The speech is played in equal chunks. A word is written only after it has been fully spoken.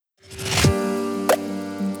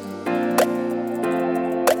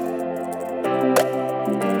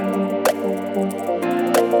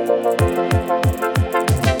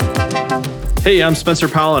Hey, I'm Spencer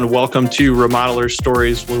Powell, and welcome to Remodeler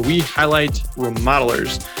Stories, where we highlight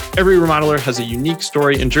remodelers. Every remodeler has a unique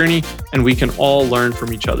story and journey, and we can all learn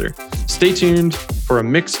from each other. Stay tuned for a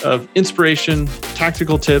mix of inspiration,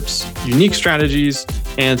 tactical tips, unique strategies,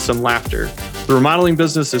 and some laughter. The remodeling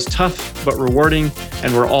business is tough but rewarding,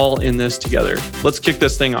 and we're all in this together. Let's kick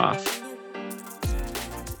this thing off.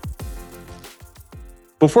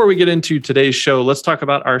 Before we get into today's show, let's talk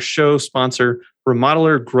about our show sponsor,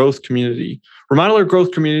 Remodeler Growth Community. Remodeler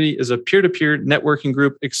Growth Community is a peer-to-peer networking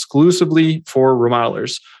group exclusively for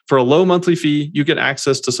remodelers. For a low monthly fee, you get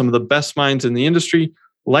access to some of the best minds in the industry,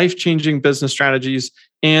 life-changing business strategies,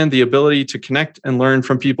 and the ability to connect and learn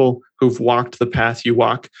from people who've walked the path you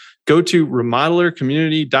walk. Go to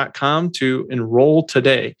remodelercommunity.com to enroll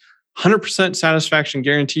today. 100% satisfaction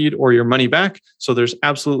guaranteed or your money back, so there's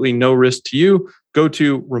absolutely no risk to you. Go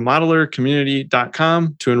to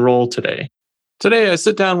remodelercommunity.com to enroll today. Today, I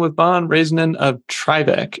sit down with Raisanen of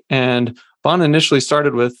TraVek, and Bon initially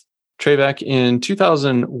started with TraVek in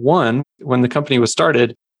 2001 when the company was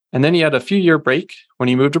started, and then he had a few-year break when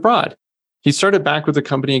he moved abroad. He started back with the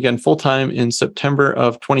company again full-time in September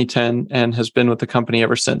of 2010 and has been with the company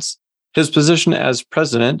ever since. His position as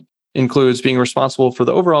president includes being responsible for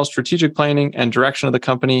the overall strategic planning and direction of the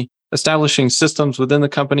company, establishing systems within the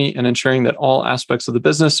company, and ensuring that all aspects of the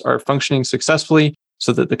business are functioning successfully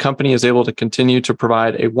so that the company is able to continue to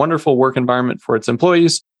provide a wonderful work environment for its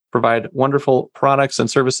employees, provide wonderful products and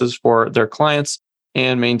services for their clients,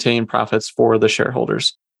 and maintain profits for the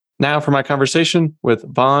shareholders. Now for my conversation with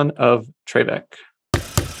Bon of TraVek.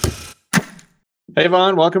 Hey,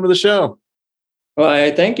 Bon, welcome to the show.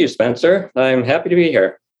 Well, thank you, Spencer. I'm happy to be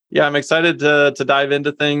here. Yeah, I'm excited to dive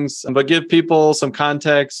into things, but give people some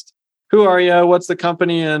context. Who are you? What's the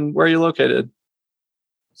company and where are you located?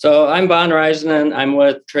 So I'm Bon Raisanen. I'm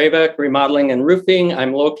with TraVek Remodeling and Roofing.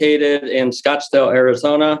 I'm located in Scottsdale,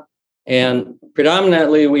 Arizona. And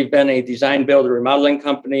predominantly, we've been a design build remodeling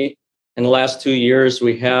company. In the last 2 years,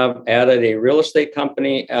 we have added a real estate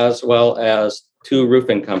company as well as 2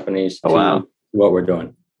 roofing companies to what we're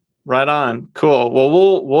doing. Right on. Cool.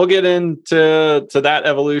 Well, we'll get into that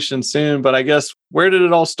evolution soon, but I guess where did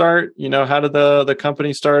it all start? You know, how did the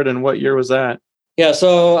company start and what year was that? Yeah,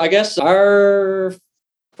 so I guess our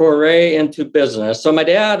foray into business. So my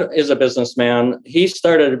dad is a businessman. He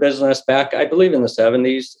started a business back, I believe, in the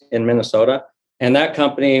 70s in Minnesota. And that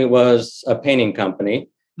company was a painting company.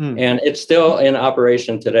 And it's still in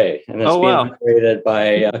operation today. And it's being operated by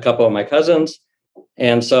a couple of my cousins.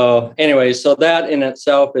 And so anyway, so that in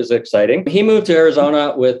itself is exciting. He moved to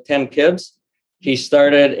Arizona with 10 kids. He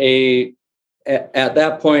started at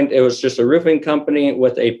that point, it was just a roofing company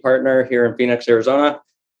with a partner here in Phoenix, Arizona,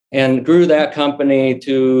 and grew that company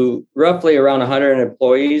to roughly around 100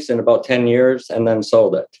 employees in about 10 years and then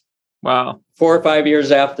sold it. Wow. 4 or 5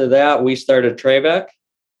 years after that, we started TraVek.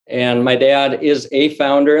 And my dad is a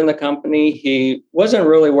founder in the company. He wasn't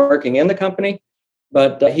really working in the company,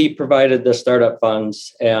 but he provided the startup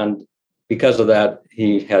funds. And because of that,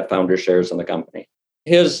 he had founder shares in the company.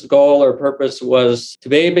 His goal or purpose was to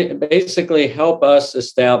basically help us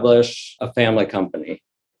establish a family company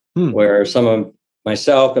where some of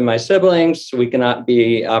myself and my siblings, we cannot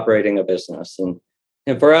be operating a business.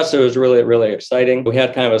 And for us, it was really, really exciting. We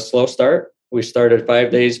had kind of a slow start. We started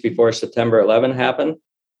 5 days before September 11 happened.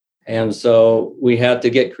 And so we had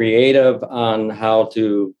to get creative on how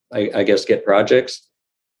to, I guess, get projects.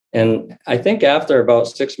 And I think after about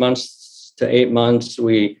 6 months to 8 months,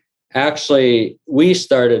 we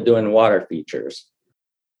started doing water features.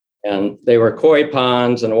 And they were koi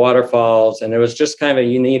ponds and waterfalls. And it was just kind of a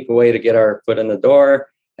unique way to get our foot in the door.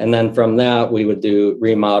 And then from that, we would do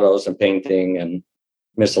remodels and painting and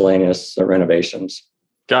miscellaneous renovations.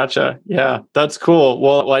 Gotcha. Yeah, that's cool.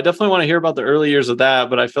 Well, I definitely want to hear about the early years of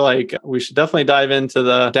that, but I feel like we should definitely dive into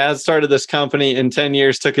the dad started this company in 10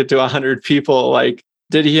 years, took it to 100 people. Like,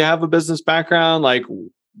 did he have a business background? Like,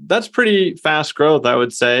 that's pretty fast growth, I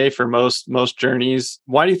would say, for most journeys.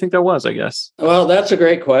 Why do you think that was, I guess? Well, that's a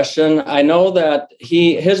great question. I know that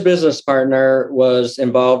his business partner was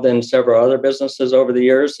involved in several other businesses over the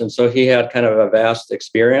years. And so he had kind of a vast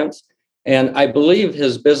experience. And I believe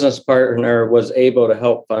his business partner was able to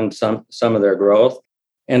help fund some of their growth.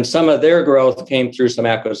 And some of their growth came through some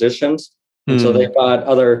acquisitions. And so they bought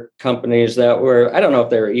other companies that were, I don't know if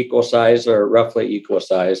they were equal size or roughly equal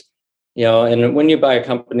size. You know, and when you buy a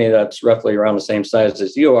company that's roughly around the same size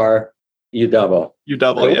as you are, you double.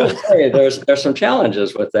 Yeah. There's some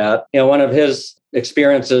challenges with that. You know, one of his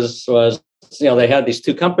experiences was, you know, they had these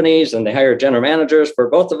 2 companies and they hired general managers for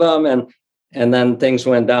both of them. And then things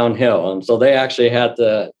went downhill. And so they actually had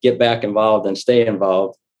to get back involved and stay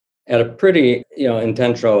involved at a pretty,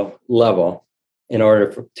 intentional level in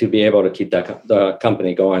order to be able to keep the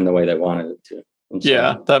company going the way they wanted it to. And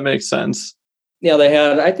yeah, that makes sense. Yeah, they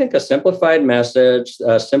had, I think, a simplified message,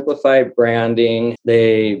 simplified branding.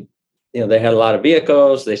 They had a lot of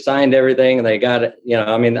vehicles. They signed everything, and they got it.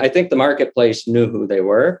 I think the marketplace knew who they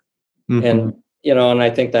were, and I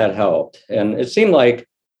think that helped. And it seemed like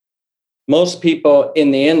most people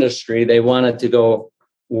in the industry, they wanted to go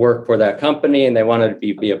work for that company, and they wanted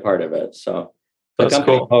to be a part of it. So the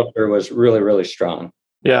company culture was really, really strong.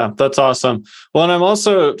 Yeah, that's awesome. Well, and I'm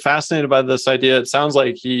also fascinated by this idea. It sounds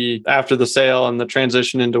like he, after the sale and the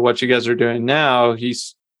transition into what you guys are doing now, he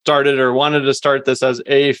started or wanted to start this as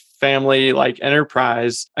a family like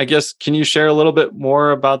enterprise. I guess, can you share a little bit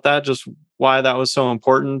more about that? Just why that was so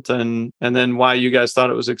important, and then why you guys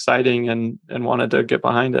thought it was exciting and wanted to get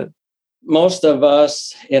behind it? Most of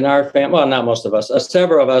us in our family, well, not most of us,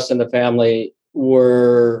 several of us in the family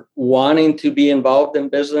were wanting to be involved in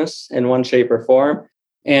business in one shape or form.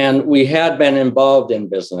 And we had been involved in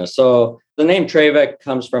business. So the name TraVek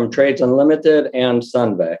comes from Trades Unlimited and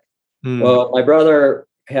Sunvek. Well, my brother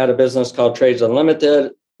had a business called Trades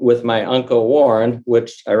Unlimited with my uncle Warren,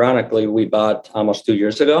 which ironically we bought almost 2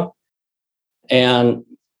 years ago. And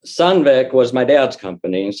Sunvek was my dad's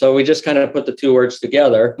company. So we just kind of put the two words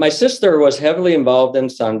together. My sister was heavily involved in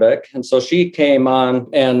Sunvek. And so she came on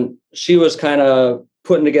and she was kind of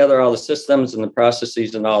putting together all the systems and the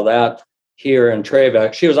processes and all that here in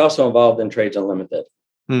TraVek. She was also involved in Trades Unlimited.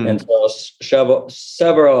 And so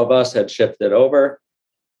several of us had shifted over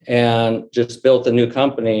and just built a new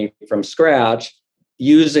company from scratch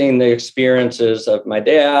using the experiences of my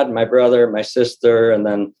dad, my brother, my sister, and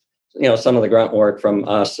then some of the grunt work from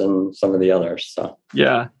us and some of the others. So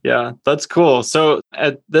yeah, that's cool. So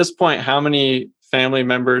at this point, how many family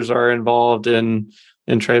members are involved in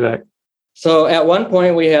TraVek? So at one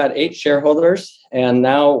point we had 8 shareholders, and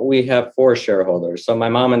now we have 4 shareholders. So my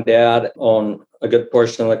mom and dad own a good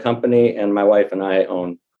portion of the company, and my wife and I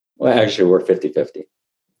own, well, actually we're 50-50.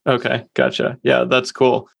 Okay, gotcha. Yeah, that's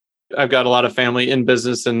cool. I've got a lot of family in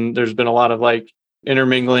business, and there's been a lot of like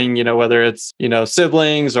intermingling, whether it's,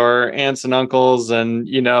 siblings or aunts and uncles and,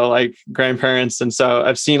 like grandparents. And so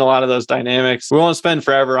I've seen a lot of those dynamics. We won't spend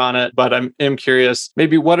forever on it, but I'm curious,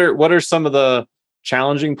 maybe what are some of the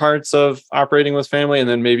challenging parts of operating with family, and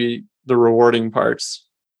then maybe the rewarding parts?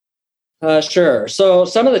 Sure. So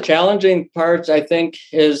some of the challenging parts, I think,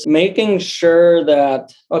 is making sure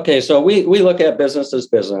that, so we look at business as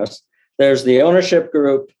business. There's the ownership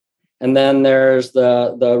group, and then there's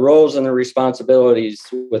the roles and the responsibilities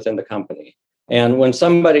within the company. And when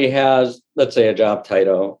somebody has, let's say, a job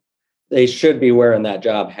title, they should be wearing that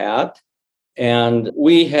job hat. And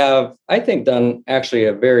we have, I think, done actually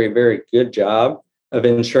a very, very good job of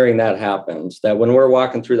ensuring that happens, that when we're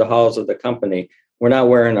walking through the halls of the company, we're not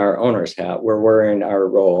wearing our owner's hat, we're wearing our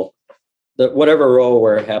role. Whatever role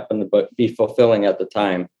we're happen to be fulfilling at the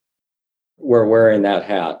time, we're wearing that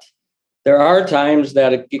hat. There are times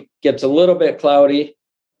that it gets a little bit cloudy,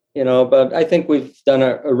 but I think we've done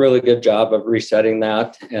a really good job of resetting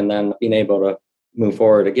that and then being able to move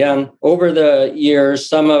forward again. Over the years,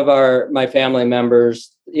 some of my family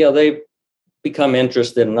members, they've become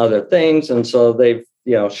interested in other things. And so they've,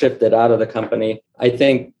 shifted out of the company. I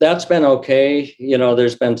think that's been okay.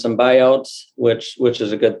 There's been some buyouts, which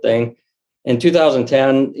is a good thing. In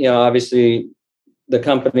 2010, obviously the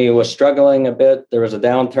company was struggling a bit. There was a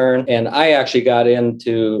downturn, and I actually got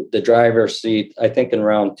into the driver's seat, I think in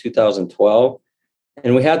around 2012.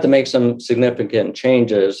 And we had to make some significant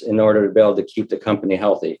changes in order to be able to keep the company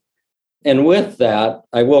healthy. And with that,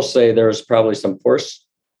 I will say there's probably some forced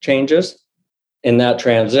changes in that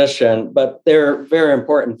transition, but they're very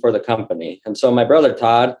important for the company. And so my brother,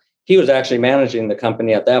 Todd, he was actually managing the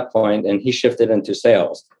company at that point, and he shifted into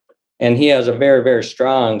sales. And he has a very, very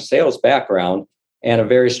strong sales background and a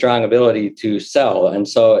very strong ability to sell. And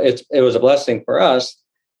so it was a blessing for us,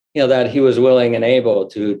 that he was willing and able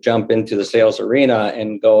to jump into the sales arena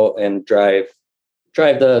and go and drive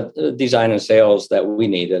the design and sales that we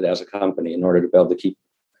needed as a company in order to be able to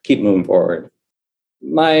keep moving forward.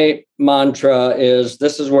 My mantra is,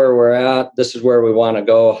 this is where we're at. This is where we want to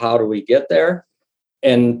go. How do we get there?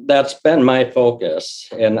 And that's been my focus.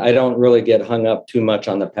 And I don't really get hung up too much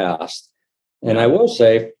on the past. And I will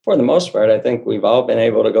say, for the most part, I think we've all been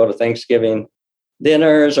able to go to Thanksgiving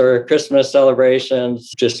dinners or Christmas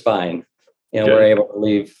celebrations just fine. We're able to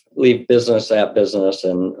leave business at business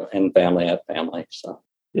and family at family. So.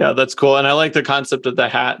 Yeah, that's cool. And I like the concept of the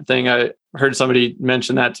hat thing. I heard somebody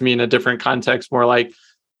mention that to me in a different context, more like,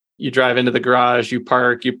 you drive into the garage, you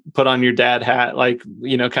park, you put on your dad hat, like,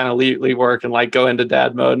 kind of leave work and like go into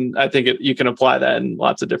dad mode. And I think you can apply that in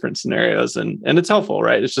lots of different scenarios, and it's helpful,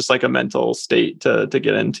 right? It's just like a mental state to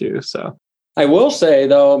get into. So I will say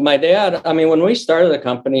though, my dad, when we started the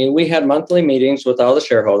company, we had monthly meetings with all the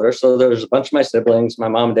shareholders. So there was a bunch of my siblings, my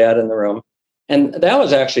mom, dad in the room. And that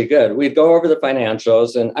was actually good. We'd go over the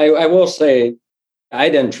financials. And I will say, I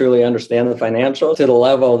didn't truly understand the financials to the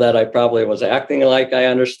level that I probably was acting like I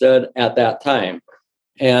understood at that time.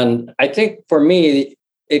 And I think for me,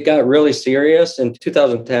 it got really serious in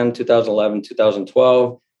 2010, 2011,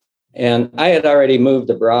 2012. And I had already moved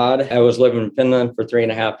abroad. I was living in Finland for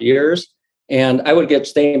 3.5 years. And I would get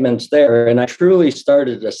statements there. And I truly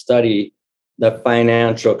started to study the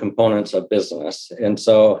financial components of business. And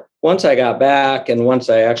so once I got back and once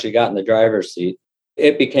I actually got in the driver's seat,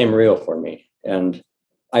 it became real for me. And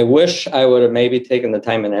I wish I would have maybe taken the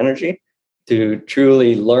time and energy to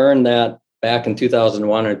truly learn that back in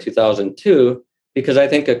 2001 or 2002, because I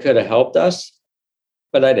think it could have helped us,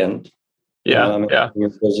 but I didn't. Yeah. We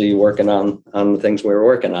were busy working on the things we were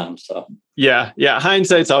working on. So yeah.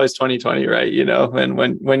 Hindsight's always 20/20, right? And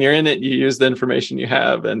when you're in it, you use the information you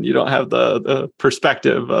have, and you don't have the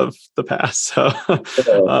perspective of the past. So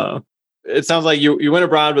it sounds like you went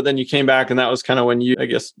abroad, but then you came back, and that was kind of when you, I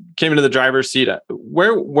guess, came into the driver's seat.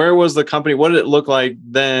 Where was the company? What did it look like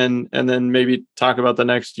then? And then maybe talk about the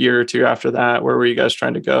next year or two after that. Where were you guys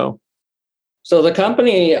trying to go? So the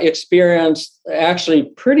company experienced actually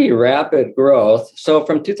pretty rapid growth. So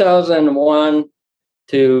from 2001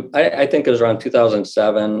 to I think it was around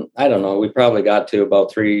 2007. I don't know. We probably got to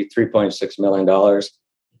about $3.6 million.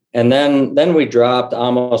 And then we dropped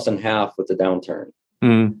almost in half with the downturn.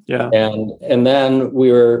 Yeah. And then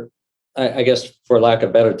we were, I guess, for lack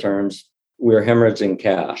of better terms, we were hemorrhaging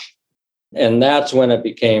cash. And that's when it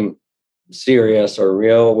became serious or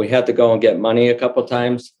real. We had to go and get money a couple of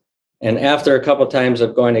times. And after a couple of times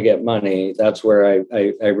of going to get money, that's where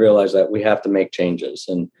I realized that we have to make changes.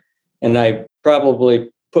 And I probably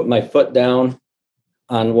put my foot down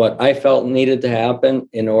on what I felt needed to happen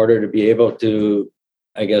in order to be able to,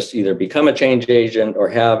 I guess, either become a change agent or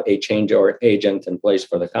have a change or agent in place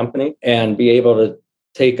for the company and be able to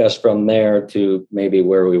take us from there to maybe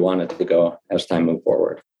where we wanted to go as time moved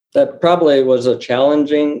forward. That probably was a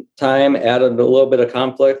challenging time, added a little bit of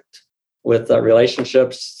conflict with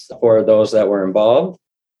relationships for those that were involved,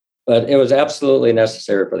 but it was absolutely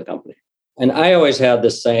necessary for the company. And I always had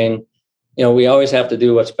this saying, we always have to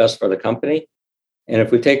do what's best for the company. And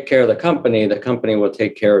if we take care of the company will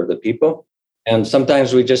take care of the people. And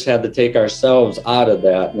sometimes we just had to take ourselves out of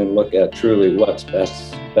that and look at truly what's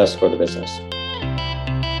best for the business.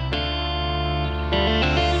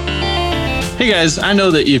 Hey guys, I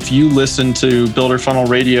know that if you listen to Builder Funnel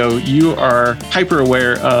Radio, you are hyper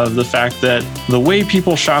aware of the fact that the way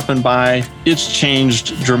people shop and buy, it's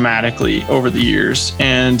changed dramatically over the years.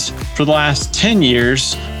 And for the last 10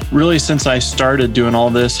 years, really since I started doing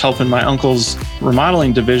all this, helping my uncle's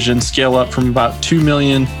remodeling division scale up from about 2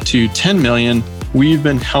 million to 10 million, we've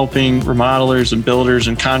been helping remodelers and builders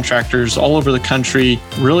and contractors all over the country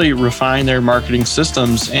really refine their marketing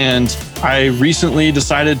systems. And I recently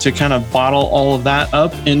decided to kind of bottle all of that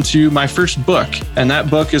up into my first book. And that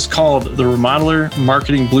book is called The Remodeler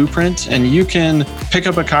Marketing Blueprint. And you can pick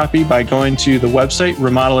up a copy by going to the website,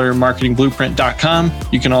 remodelermarketingblueprint.com.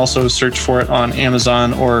 You can also search for it on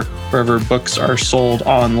Amazon or wherever books are sold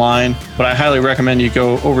online. But I highly recommend you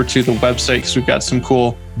go over to the website because we've got some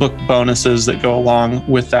cool book bonuses that go along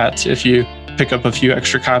with that if you pick up a few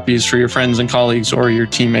extra copies for your friends and colleagues or your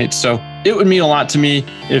teammates. So it would mean a lot to me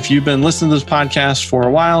if you've been listening to this podcast for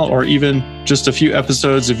a while or even just a few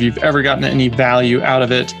episodes. If you've ever gotten any value out of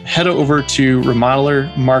it, head over to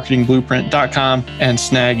remodelermarketingblueprint.com and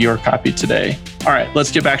snag your copy today. All right,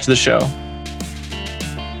 let's get back to the show.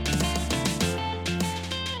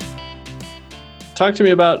 Talk to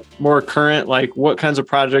me about more current, like what kinds of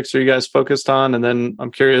projects are you guys focused on? And then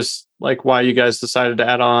I'm curious, like why you guys decided to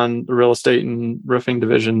add on the real estate and roofing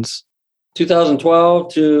divisions.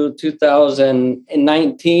 2012 to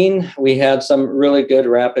 2019, we had some really good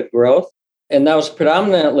rapid growth, and that was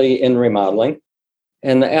predominantly in remodeling.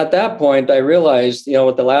 And at that point, I realized,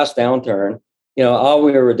 with the last downturn, all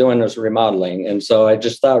we were doing was remodeling. And so I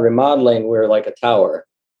just thought remodeling, we're like a tower.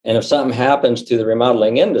 And if something happens to the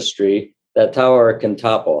remodeling industry, that tower can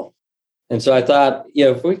topple. And so I thought,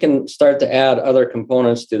 if we can start to add other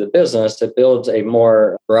components to the business, it builds a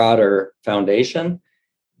more broader foundation.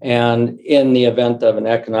 And in the event of an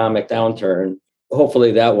economic downturn,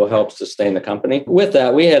 hopefully that will help sustain the company. With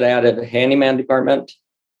that, we had added a handyman department,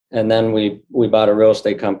 and then we bought a real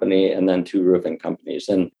estate company and then 2 roofing companies.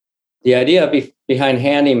 And The idea behind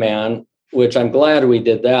Handyman, which I'm glad we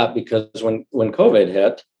did that, because when COVID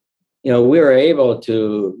hit, we were able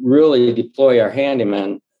to really deploy our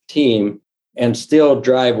handyman team and still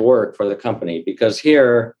drive work for the company, because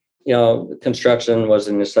here, construction was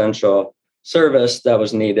an essential service that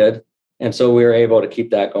was needed. And so we were able to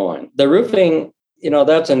keep that going. The roofing,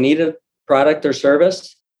 that's a needed product or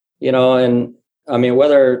service, and I mean,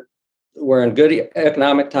 whether we're in good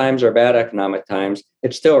economic times or bad economic times,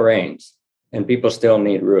 it still rains and people still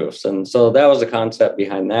need roofs. And so that was the concept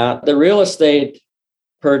behind that. The real estate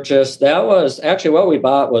purchase, that was actually what we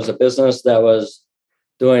bought, was a business that was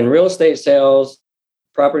doing real estate sales,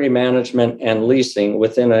 property management, and leasing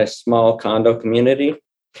within a small condo community.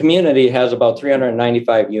 Community has about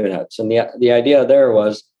 395 units. And the idea there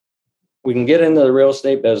was, we can get into the real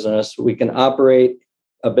estate business, we can operate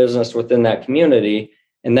a business within that community,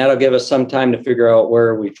 and that'll give us some time to figure out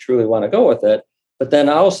where we truly want to go with it. But then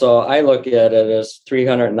also, I look at it as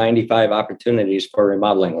 395 opportunities for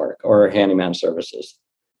remodeling work or handyman services.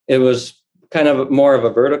 It was kind of more of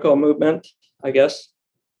a vertical movement, I guess,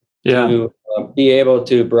 to be able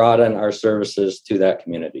to broaden our services to that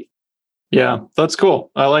community. Yeah, that's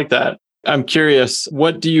cool. I like that. I'm curious,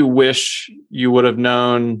 what do you wish you would have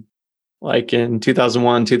known like in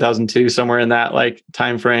 2001, 2002, somewhere in that like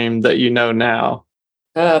time frame that now?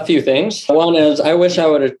 A few things. One is, I wish I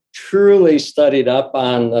would have truly studied up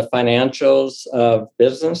on the financials of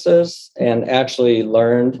businesses and actually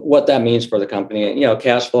learned what that means for the company.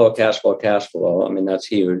 Cash flow. I mean, that's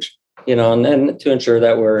huge. And then to ensure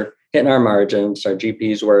that we're hitting our margins, our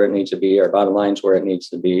GPs where it needs to be, our bottom lines where it needs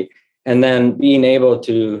to be, and then being able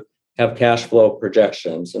to have cash flow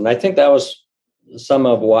projections. And I think that was some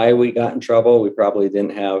of why we got in trouble. We probably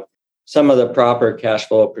didn't have some of the proper cash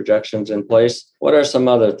flow projections in place. What are some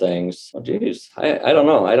other things? Oh, geez, I don't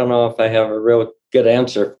know. I don't know if I have a real good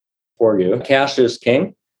answer for you. Cash is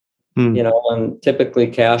king, and typically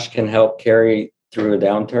cash can help carry through a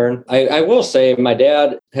downturn. I will say my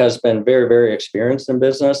dad has been very, very experienced in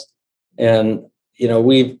business, and,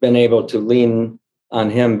 we've been able to lean on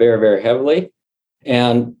him very, very heavily.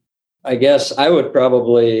 And I guess I would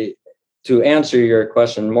probably, to answer your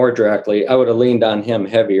question more directly, I would have leaned on him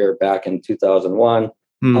heavier back in 2001,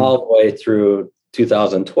 all the way through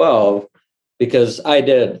 2012, because I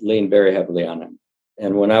did lean very heavily on him.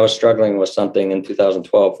 And when I was struggling with something in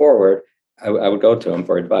 2012 forward, I would go to him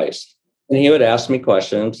for advice. And he would ask me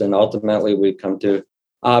questions, and ultimately we'd come to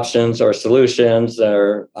options or solutions,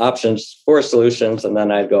 or options for solutions, and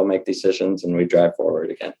then I'd go make decisions and we'd drive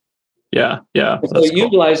forward again. Yeah. So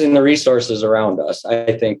utilizing the resources around us,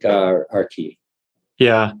 I think, are key.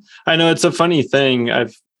 Yeah. I know it's a funny thing.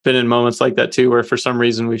 I've been in moments like that too, where for some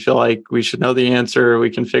reason we feel like we should know the answer, we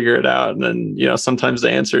can figure it out. And then, sometimes the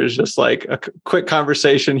answer is just like a quick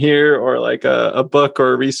conversation here, or like a book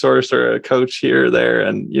or a resource or a coach here or there.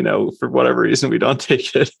 And, for whatever reason, we don't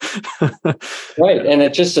take it. Right. And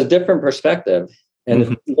it's just a different perspective.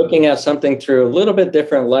 And looking at something through a little bit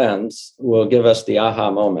different lens will give us the aha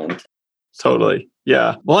moment. Totally.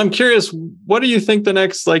 Yeah. Well, I'm curious, what do you think the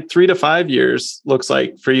next 3 to 5 years looks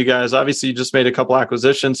like for you guys? Obviously, you just made a couple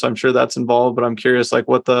acquisitions, so I'm sure that's involved, but I'm curious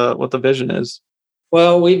what the vision is.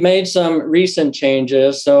 Well, we've made some recent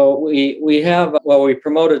changes. So we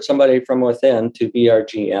promoted somebody from within to be our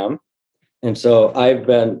GM. And so I've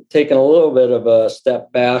been taking a little bit of a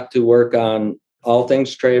step back to work on all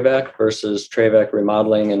things TraVek versus TraVek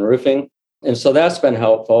remodeling and roofing. And so that's been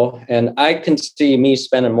helpful. And I can see me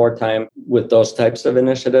spending more time with those types of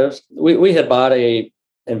initiatives. We had bought a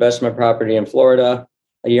investment property in Florida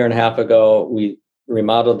a year and a half ago. We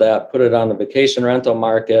remodeled that, put it on the vacation rental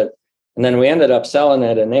market. And then we ended up selling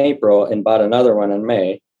it in April and bought another one in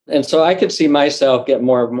May. And so I could see myself get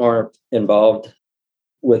more and more involved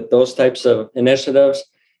with those types of initiatives.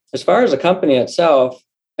 As far as the company itself,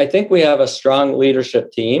 I think we have a strong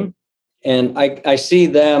leadership team. And I see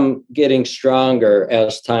them getting stronger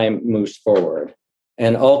as time moves forward.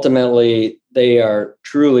 And ultimately, they are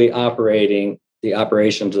truly operating the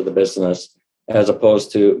operations of the business, as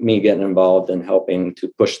opposed to me getting involved and helping to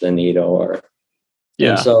push the needle.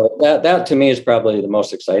 And so that to me is probably the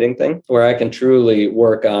most exciting thing, where I can truly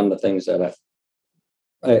work on the things that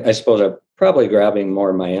I suppose are probably grabbing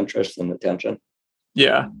more of my interest and attention.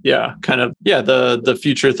 Yeah. The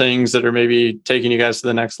future things that are maybe taking you guys to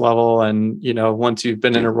the next level. And, once you've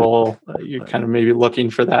been in a role, you're kind of maybe looking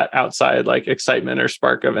for that outside excitement or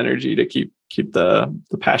spark of energy to keep the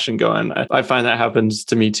passion going. I find that happens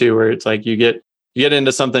to me too, where it's you get you get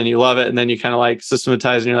into something, you love it, and then you kind of like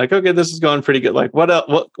systematize and you're like, okay, this is going pretty good. Like what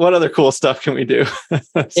other cool stuff can we do?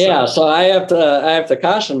 So I have to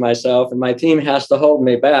caution myself, and my team has to hold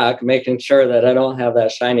me back, making sure that I don't have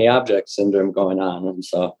that shiny object syndrome going on. And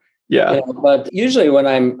so, but usually when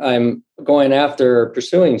I'm going after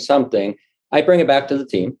pursuing something, I bring it back to the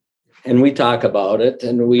team and we talk about it,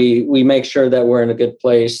 and we make sure that we're in a good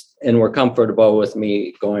place and we're comfortable with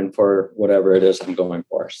me going for whatever it is I'm going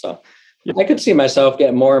for. So I could see myself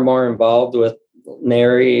getting more and more involved with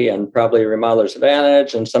NARI and probably Remodeler's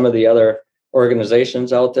Advantage and some of the other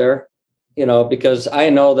organizations out there, because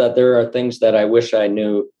I know that there are things that I wish I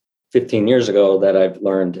knew 15 years ago that I've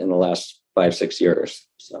learned in the last 5-6 years.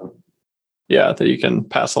 So, that you can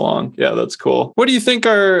pass along. Yeah, that's cool. What do you think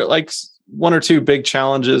are like one or two big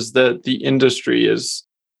challenges that the industry is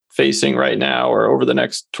facing right now or over the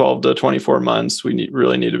next 12 to 24 months we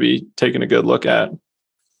really need to be taking a good look at?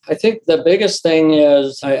 I think the biggest thing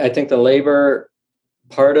is I think the labor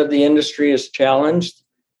part of the industry is challenged,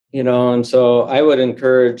 and so I would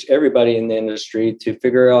encourage everybody in the industry to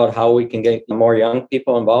figure out how we can get more young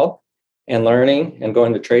people involved and learning and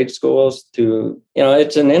going to trade schools to,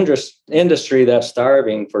 it's an industry that's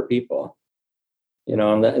starving for people,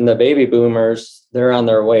 and the baby boomers, they're on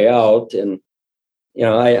their way out. And,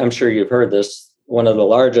 I'm sure you've heard this, one of the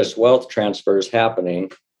largest wealth transfers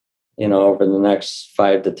happening over the next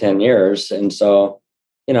 5 to 10 years. And so,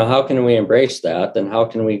 how can we embrace that? And how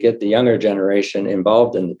can we get the younger generation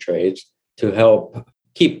involved in the trades to help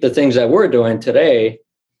keep the things that we're doing today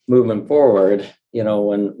moving forward,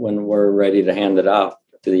 when we're ready to hand it off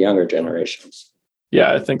to the younger generations?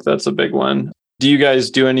 Yeah, I think that's a big one. Do you guys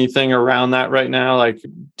do anything around that right now? Like,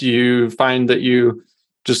 do you find that you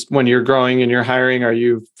just when you're growing and you're hiring, are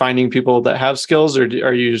you finding people that have skills, or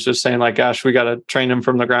are you just saying like, gosh, we got to train them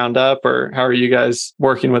from the ground up? Or how are you guys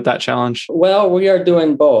working with that challenge? Well, we are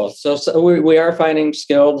doing both. So we are finding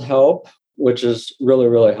skilled help, which is really,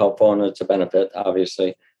 really helpful. And it's a benefit,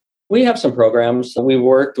 obviously. We have some programs. We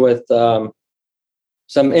worked with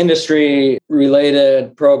some industry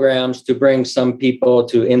related programs to bring some people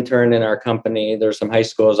to intern in our company. There's some high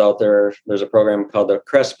schools out there. There's a program called the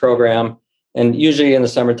CREST program. And usually in the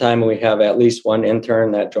summertime, we have at least one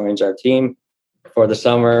intern that joins our team for the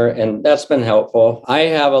summer. And that's been helpful. I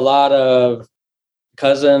have a lot of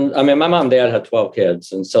cousins. I mean, my mom and dad had 12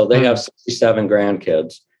 kids. And so they have 67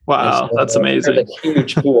 grandkids. Wow, so that's amazing. There's a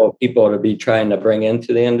huge pool of people to be trying to bring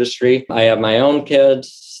into the industry. I have my own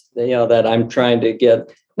kids, that I'm trying to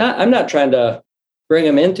get. I'm not trying to bring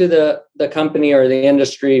them into the company or the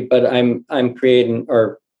industry, but I'm creating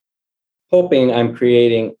or hoping I'm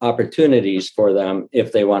creating opportunities for them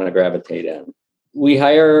if they want to gravitate in. We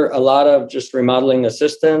hire a lot of just remodeling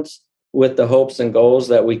assistants with the hopes and goals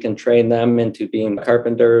that we can train them into being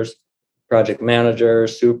carpenters, project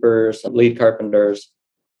managers, supers, lead carpenters.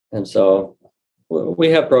 And so we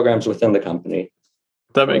have programs within the company.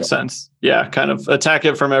 That makes sense. Yeah, kind of attack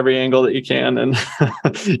it from every angle that you can. And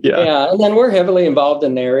Yeah, and then we're heavily involved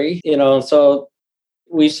in NARI, so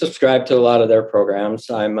we subscribe to a lot of their programs.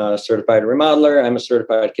 I'm a certified remodeler. I'm a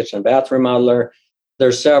certified kitchen and bath remodeler.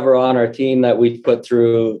 There's several on our team that we've put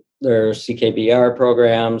through their CKBR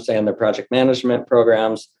programs and their project management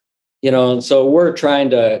programs. So we're trying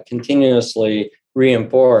to continuously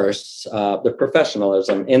reinforce the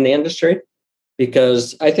professionalism in the industry,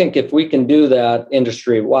 because I think if we can do that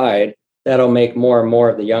industry-wide, that'll make more and more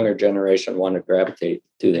of the younger generation want to gravitate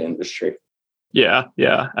to the industry. Yeah,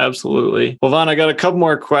 absolutely. Well, Vaughn, I got a couple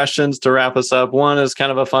more questions to wrap us up. One is kind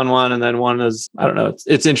of a fun one, and then one is, I don't know,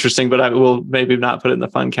 it's interesting, but I will maybe not put it in the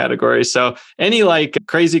fun category. So any like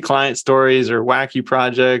crazy client stories or wacky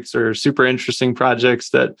projects or super interesting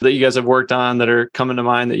projects that you guys have worked on that are coming to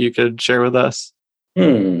mind that you could share with us?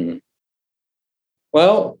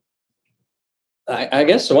 Well, I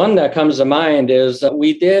guess one that comes to mind is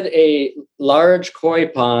we did a large koi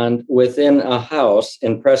pond within a house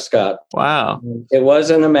in Prescott. Wow. It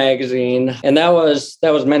was in a magazine, and that was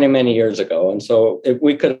many, many years ago. And so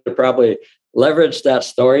we could have probably leveraged that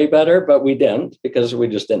story better, but we didn't because we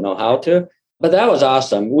just didn't know how to. But that was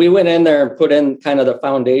awesome. We went in there and put in kind of the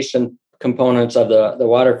foundation components of the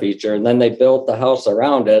water feature, and then they built the house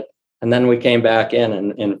around it. And then we came back in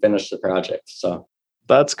and finished the project. So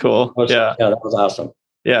that's cool. Yeah, that was awesome.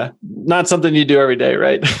 Yeah. Not something you do every day,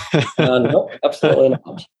 right? No, absolutely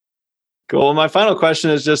not. Cool. Well, my final question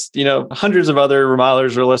is just, hundreds of other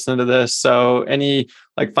remodelers are listening to this. So any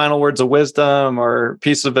like final words of wisdom or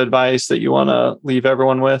piece of advice that you want to leave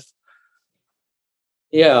everyone with?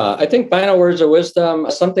 Yeah, I think final words of wisdom,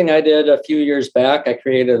 something I did a few years back, I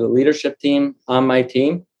created a leadership team on my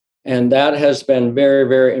team. And that has been very,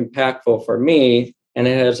 very impactful for me. And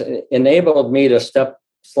it has enabled me to step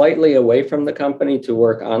slightly away from the company to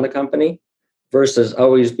work on the company versus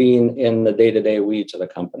always being in the day-to-day weeds of the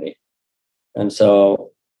company. And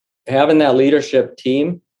so having that leadership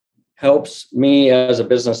team helps me as a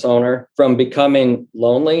business owner from becoming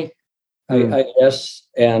lonely, I guess,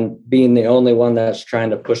 and being the only one that's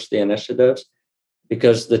trying to push the initiatives.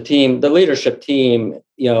 Because the leadership team,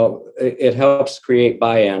 it helps create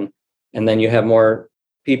buy-in, and then you have more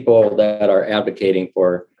people that are advocating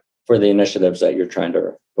for the initiatives that you're trying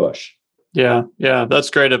to push. Yeah, that's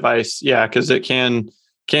great advice. Yeah, because it can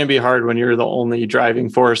be hard when you're the only driving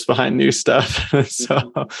force behind new stuff.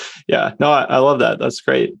 So, yeah, no, I love that. That's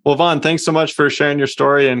great. Well, Vaughn, thanks so much for sharing your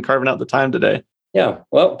story and carving out the time today. Yeah,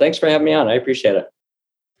 well, thanks for having me on. I appreciate it.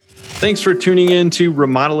 Thanks for tuning in to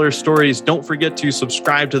Remodeler Stories. Don't forget to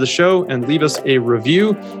subscribe to the show and leave us a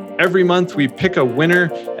review. Every month, we pick a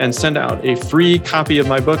winner and send out a free copy of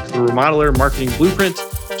my book, The Remodeler Marketing Blueprint.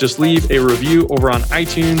 Just leave a review over on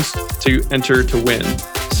iTunes to enter to win.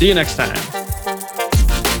 See you next time.